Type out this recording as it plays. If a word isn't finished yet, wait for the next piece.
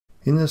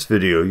In this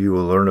video, you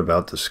will learn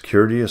about the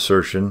Security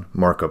Assertion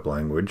Markup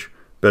Language,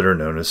 better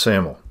known as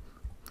Saml.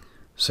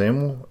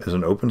 Saml is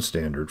an open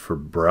standard for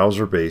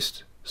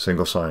browser-based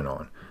single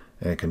sign-on,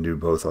 and it can do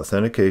both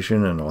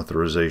authentication and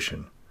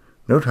authorization.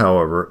 Note,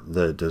 however,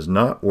 that it does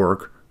not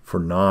work for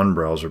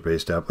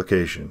non-browser-based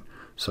applications,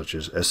 such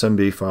as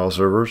SMB file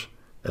servers,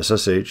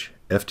 SSH,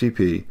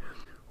 FTP,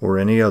 or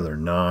any other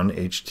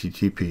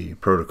non-HTTP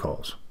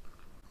protocols.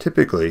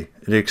 Typically,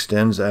 it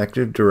extends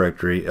Active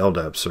Directory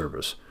LDAP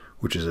service,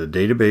 which is a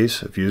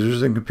database of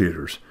users and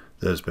computers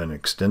that has been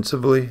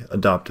extensively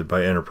adopted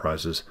by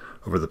enterprises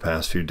over the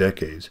past few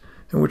decades,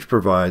 and which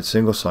provides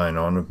single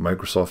sign-on with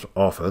Microsoft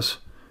Office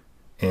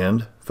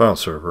and file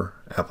server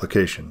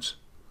applications.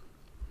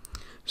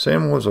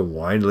 Saml is a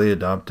widely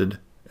adopted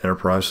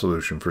enterprise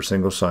solution for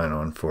single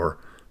sign-on for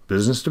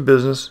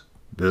business-to-business,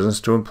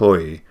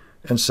 business-to-employee,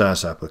 and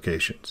SaaS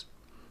applications.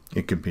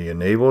 It can be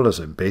enabled as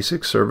a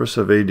basic service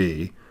of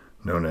AD,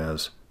 known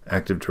as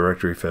Active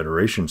Directory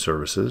Federation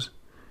Services,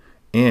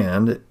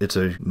 and it's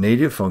a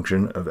native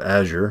function of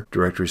Azure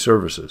Directory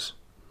Services.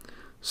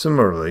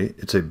 Similarly,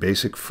 it's a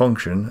basic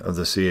function of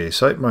the CA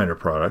SiteMinder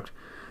product,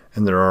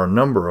 and there are a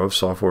number of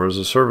software as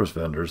a service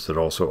vendors that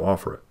also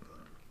offer it.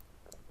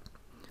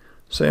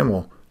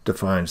 Saml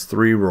defines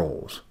three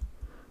roles.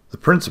 The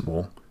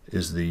principal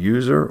is the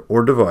user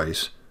or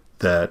device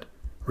that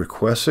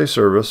requests a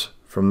service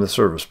from the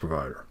service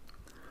provider.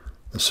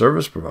 The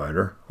service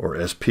provider, or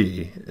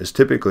SP, is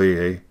typically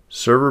a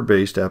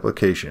server-based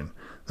application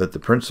that the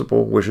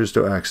principal wishes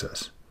to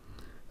access.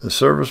 The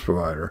service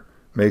provider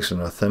makes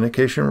an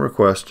authentication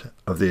request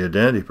of the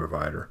identity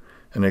provider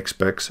and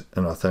expects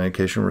an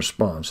authentication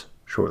response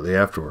shortly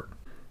afterward.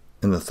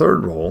 And the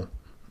third role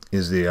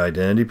is the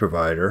identity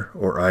provider,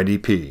 or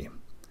IDP.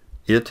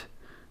 It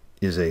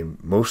is a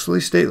mostly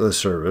stateless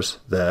service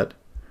that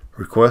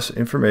requests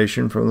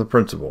information from the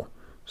principal,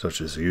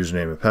 such as the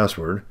username and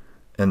password,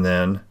 and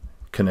then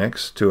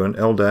connects to an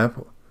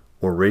LDAP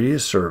or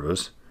radius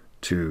service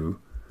to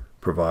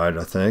provide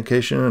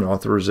authentication and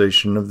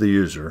authorization of the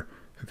user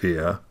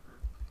via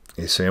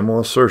a Saml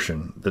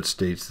assertion that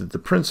states that the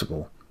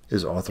principal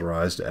is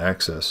authorized to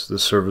access the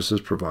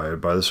services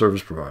provided by the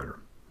service provider.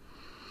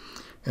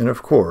 And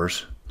of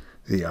course,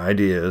 the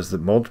idea is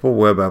that multiple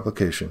web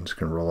applications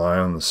can rely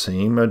on the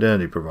same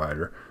identity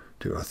provider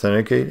to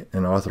authenticate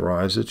and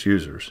authorize its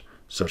users,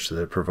 such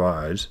that it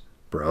provides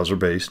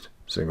browser-based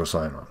single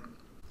sign-on.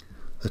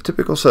 The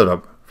typical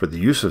setup for the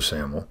use of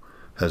Saml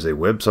has a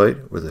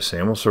website with a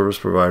Saml Service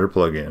Provider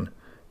plugin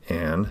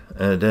and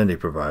an identity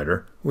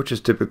provider, which is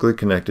typically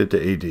connected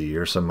to AD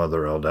or some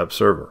other LDAP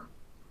server.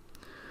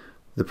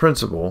 The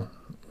principal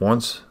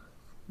wants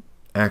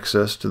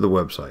access to the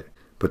website,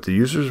 but the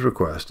user's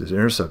request is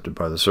intercepted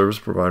by the Service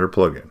Provider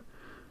plugin,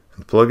 and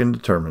the plugin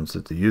determines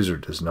that the user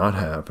does not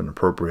have an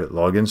appropriate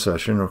login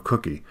session or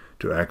cookie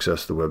to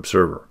access the web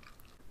server.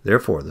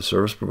 Therefore, the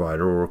service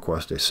provider will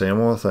request a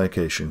Saml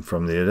authentication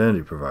from the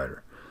identity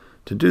provider.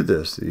 To do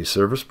this, the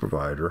service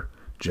provider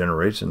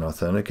generates an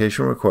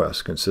authentication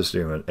request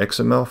consisting of an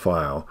XML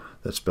file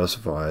that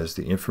specifies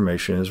the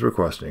information it is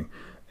requesting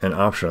and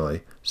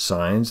optionally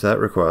signs that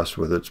request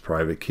with its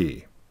private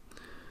key.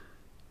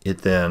 It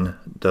then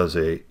does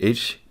a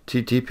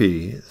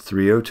HTTP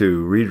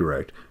 302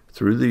 redirect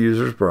through the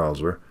user's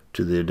browser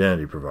to the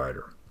identity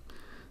provider.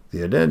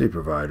 The identity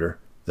provider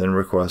then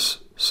requests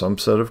some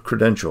set of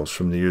credentials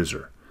from the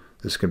user.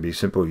 This can be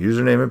simple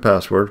username and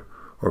password,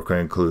 or can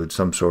include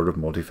some sort of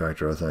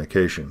multi-factor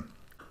authentication.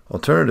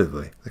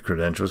 Alternatively, the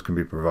credentials can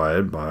be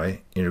provided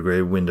by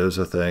integrated Windows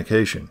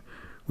authentication,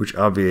 which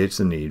obviates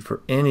the need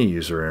for any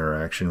user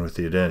interaction with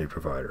the identity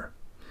provider.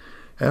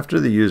 After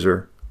the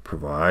user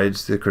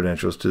provides the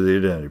credentials to the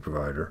identity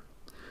provider,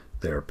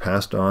 they are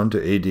passed on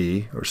to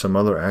AD or some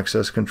other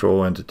access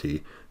control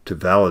entity to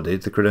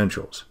validate the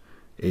credentials.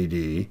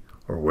 AD,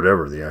 or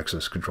whatever the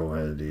access control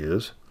entity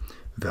is,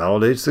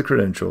 validates the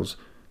credentials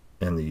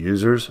and the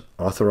user's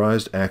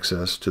authorized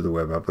access to the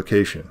web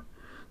application.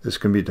 This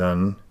can be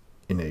done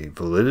in a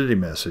validity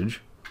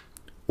message,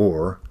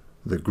 or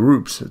the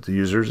groups that the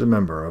user is a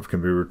member of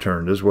can be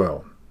returned as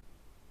well.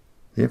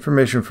 The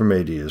information from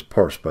AD is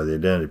parsed by the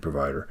identity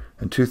provider,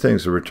 and two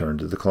things are returned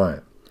to the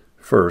client.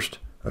 First,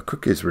 a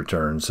cookie is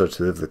returned such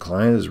that if the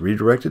client is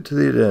redirected to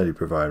the identity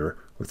provider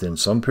within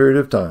some period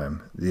of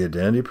time, the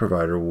identity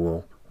provider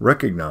will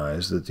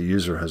recognize that the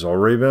user has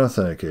already been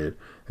authenticated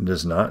and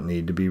does not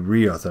need to be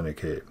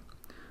re-authenticated.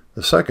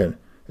 The second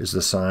is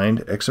the signed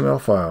XML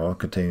file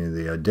containing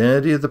the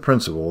identity of the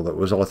principal that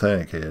was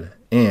authenticated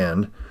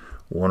and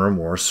one or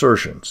more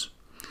assertions.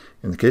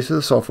 In the case of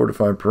the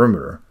software-defined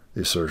perimeter,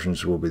 the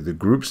assertions will be the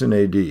groups in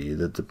AD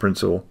that the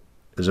principal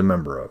is a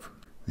member of.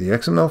 The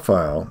XML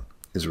file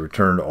is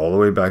returned all the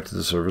way back to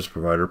the service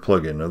provider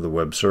plugin of the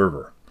web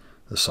server.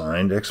 The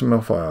signed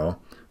XML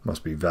file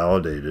must be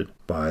validated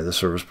by the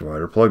service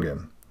provider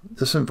plugin.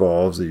 This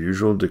involves the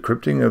usual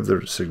decrypting of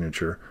the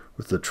signature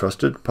with the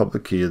trusted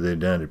public key of the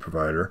identity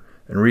provider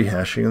and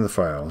rehashing of the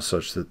file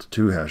such that the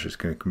two hashes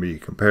can be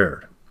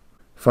compared.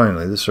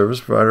 Finally, the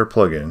service provider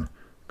plugin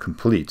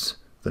completes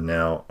the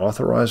now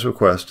authorized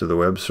request to the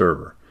web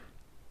server.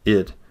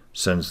 It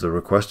sends the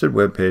requested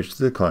web page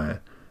to the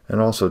client and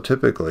also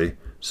typically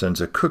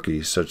sends a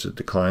cookie such that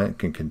the client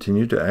can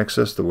continue to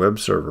access the web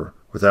server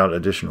without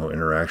additional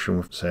interaction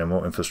with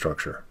SAML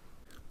infrastructure.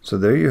 So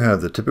there you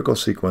have the typical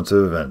sequence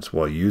of events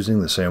while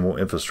using the SAML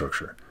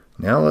infrastructure.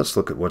 Now let's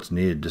look at what's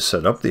needed to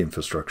set up the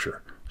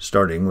infrastructure,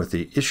 starting with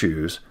the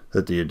issues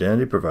that the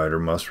identity provider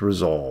must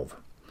resolve.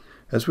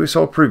 As we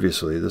saw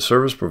previously, the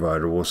service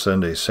provider will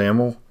send a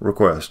SAML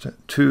request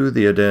to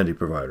the identity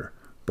provider.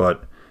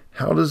 But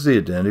how does the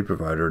identity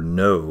provider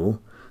know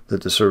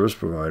that the service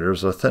provider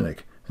is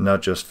authentic and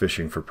not just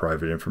fishing for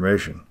private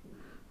information?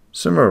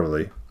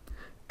 Similarly,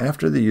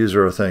 after the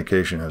user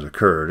authentication has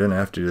occurred and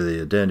after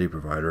the identity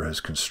provider has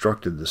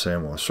constructed the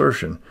SAML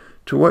assertion,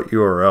 to what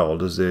URL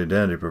does the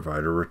identity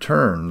provider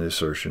return the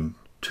assertion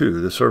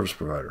to the service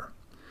provider?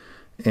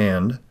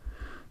 And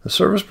the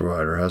service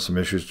provider has some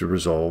issues to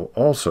resolve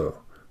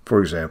also.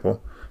 For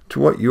example, to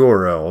what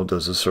URL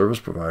does the service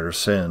provider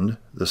send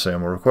the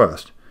SAML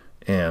request?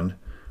 And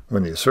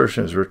when the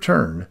assertion is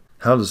returned,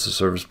 how does the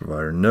service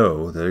provider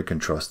know that it can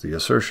trust the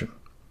assertion?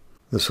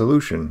 The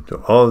solution to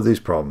all of these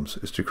problems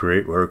is to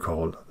create what are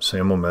called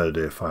SAML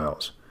metadata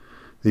files.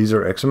 These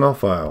are XML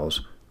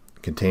files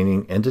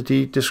containing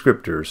entity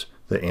descriptors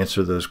that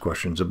answer those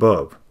questions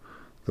above.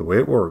 The way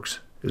it works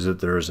is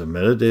that there is a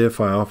metadata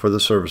file for the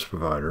service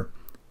provider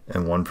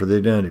and one for the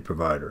identity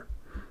provider.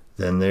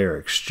 Then they are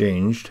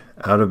exchanged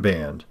out of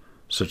band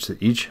such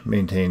that each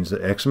maintains the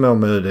XML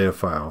metadata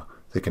file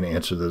that can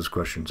answer those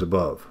questions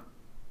above.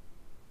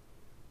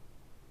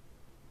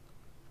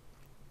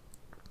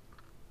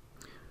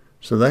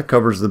 So that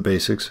covers the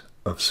basics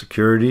of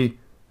Security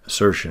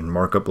Assertion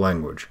Markup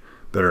Language,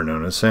 better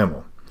known as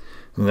SAML.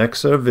 In the next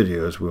set of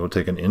videos, we will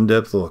take an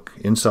in-depth look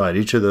inside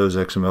each of those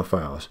XML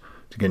files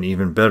to get an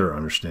even better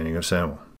understanding of SAML.